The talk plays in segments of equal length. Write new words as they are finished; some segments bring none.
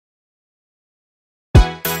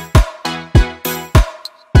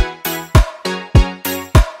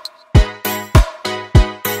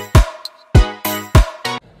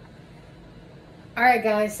Alright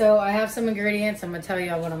guys, so I have some ingredients. I'm going to tell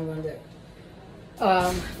y'all what I'm going to do.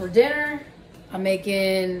 For dinner, I'm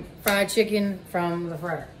making fried chicken from the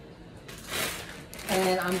fryer.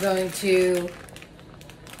 And I'm going to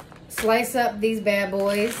slice up these bad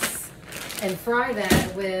boys and fry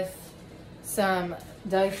that with some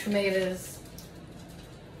diced tomatoes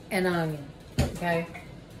and onion. Okay?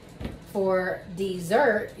 For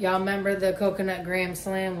dessert, y'all remember the coconut graham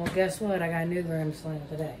slam? Well, guess what? I got a new graham slam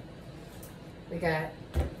today. We got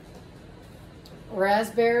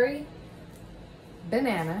raspberry,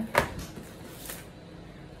 banana,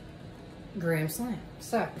 graham slam.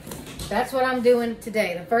 So, that's what I'm doing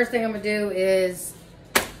today. The first thing I'm going to do is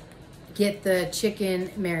get the chicken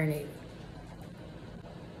marinated.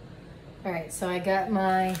 Alright, so I got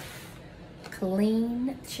my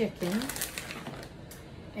clean chicken.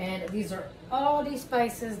 And these are all these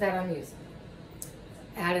spices that I'm using.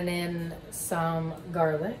 Adding in some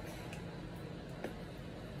garlic.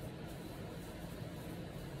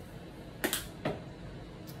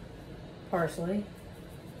 Parsley.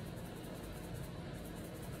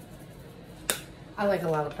 I like a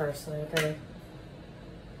lot of parsley, okay?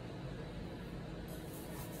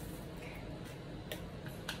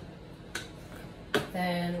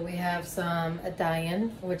 Then we have some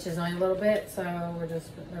Italian, which is only a little bit, so we're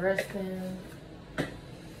just putting the rest in.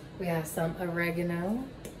 We have some oregano.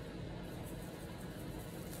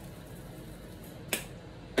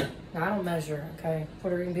 Now, I don't measure, okay?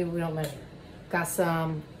 Puerto Rican people, we don't measure. Got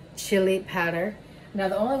some chili powder. Now,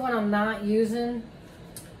 the only one I'm not using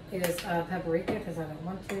is paprika because I don't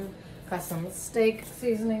want to. Got some steak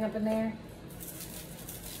seasoning up in there.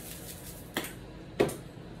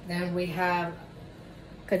 Then we have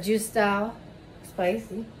Cajun style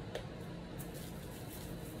spicy.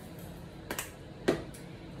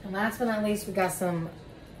 And last but not least, we got some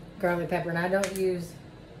garlic pepper. And I don't use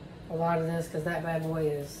a lot of this because that bad boy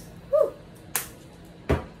is whew,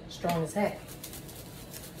 strong as heck.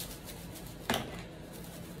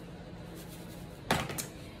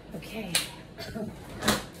 Okay.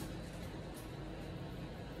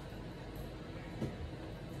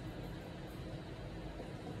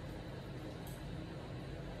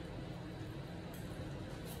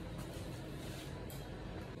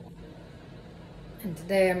 And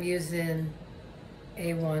today I'm using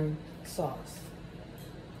A1 sauce.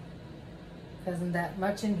 Isn't that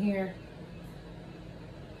much in here?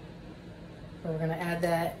 But we're gonna add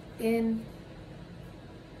that in.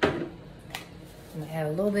 I'm gonna add a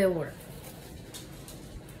little bit of water.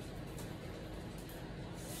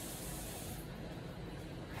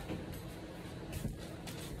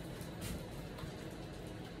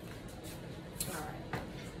 All right.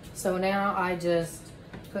 So now I just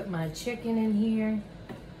put my chicken in here.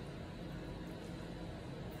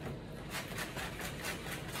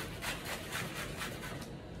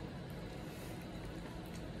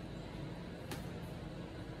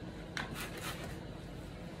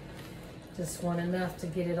 Just want enough to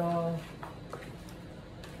get it all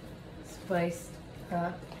spiced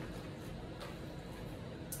up.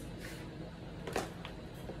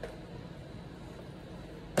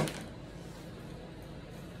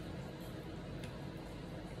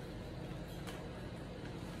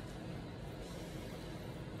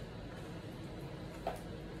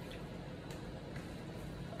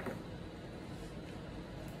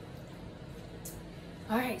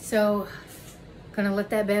 All right, so gonna let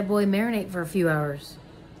that bad boy marinate for a few hours.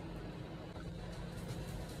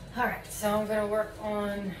 All right, so I'm gonna work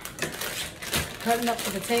on cutting up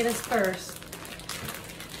the potatoes first.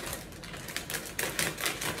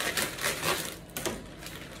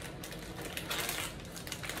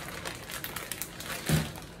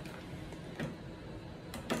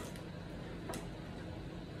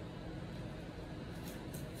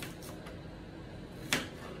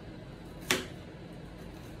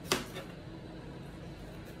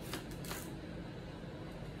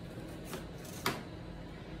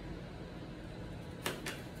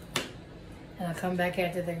 And I'll come back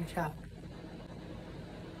after they're chopped.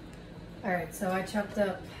 All right, so I chopped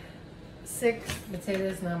up 6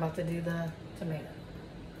 potatoes and I'm about to do the tomato.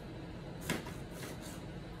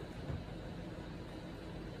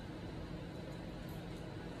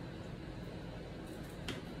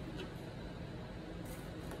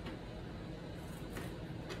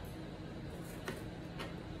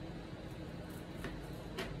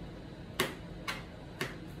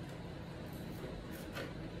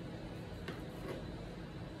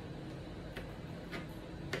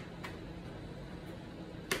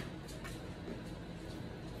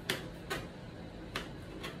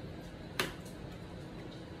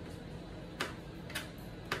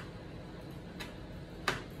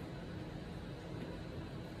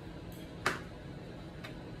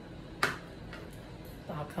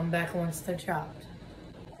 I'll come back once they're chopped.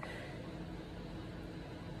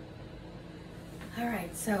 All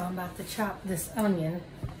right, so I'm about to chop this onion.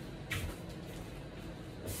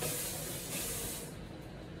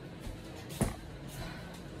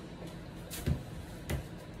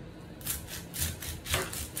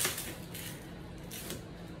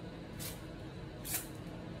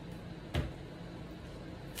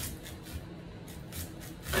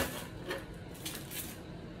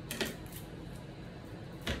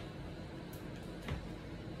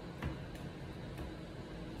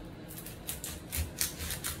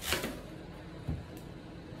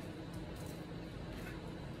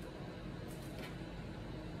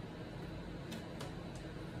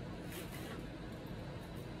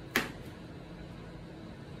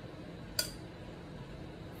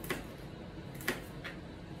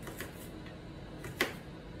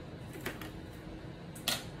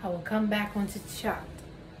 I will come back once it's chopped.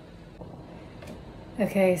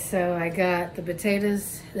 Okay, so I got the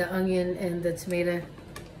potatoes, the onion, and the tomato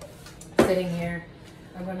sitting here.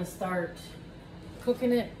 I'm gonna start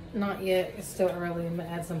cooking it. Not yet, it's still early. I'm gonna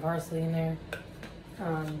add some parsley in there.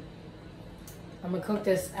 I'm gonna cook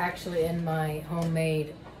this actually in my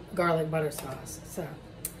homemade garlic butter sauce. So,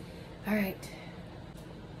 all right.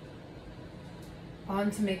 On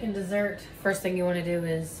to making dessert. First thing you wanna do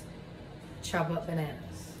is chop up bananas.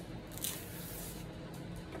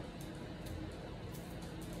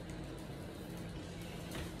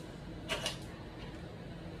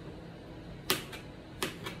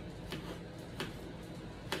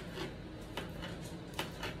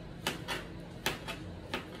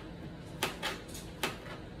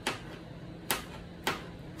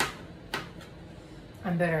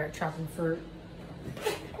 I'm better at chopping fruit.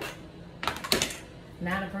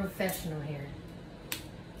 Not a professional here.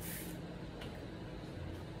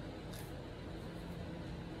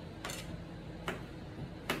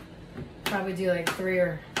 Probably do like 3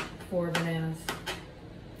 or 4 bananas.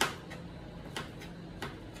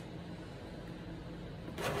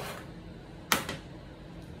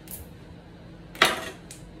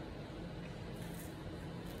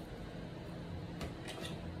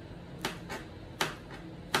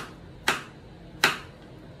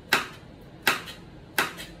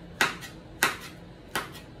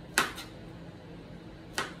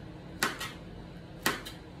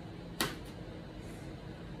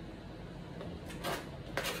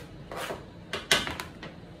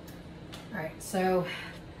 So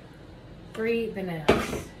 3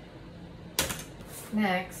 bananas.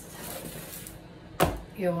 Next,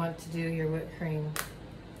 you'll want to do your whipped cream.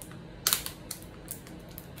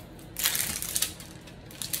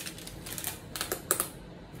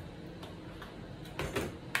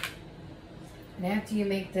 And after you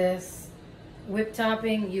make this whipped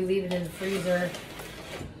topping, you leave it in the freezer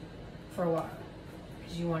for a while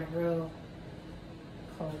because you want it real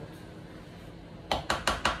cold.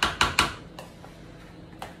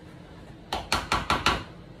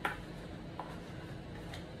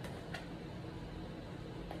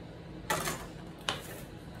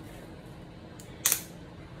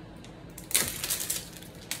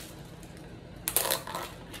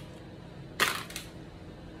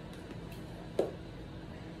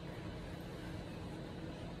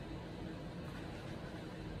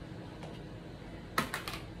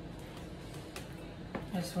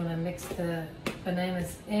 I just want to mix the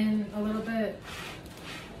bananas in a little bit,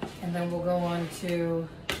 and then we'll go on to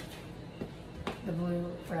the blue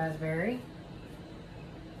raspberry.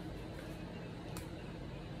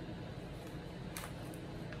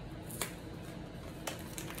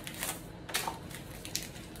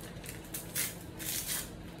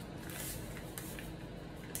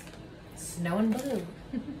 Snow and blue.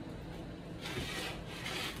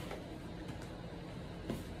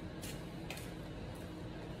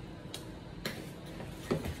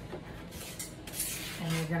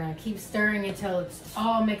 And you're gonna keep stirring until it's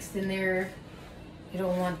all mixed in there. You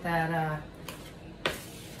don't want that,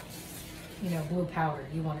 blue powder.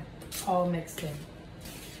 You want it all mixed in.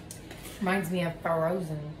 Reminds me of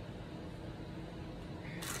Frozen.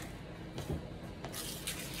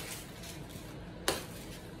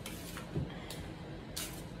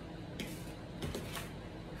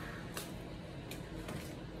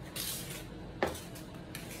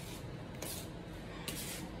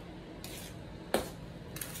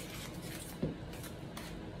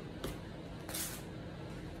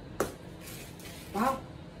 Well,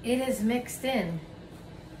 it is mixed in.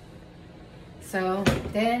 So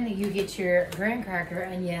then you get your graham cracker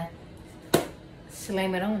and you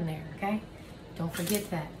slam it on there, okay? Don't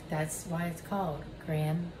forget that. That's why it's called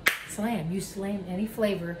graham slam. You slam any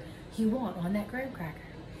flavor you want on that graham cracker.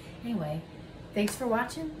 Anyway, thanks for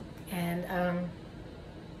watching, and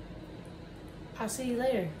I'll see you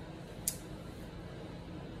later.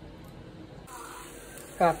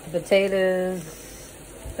 Got the potatoes,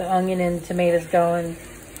 the onion and tomatoes going.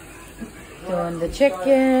 Doing the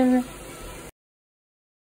chicken.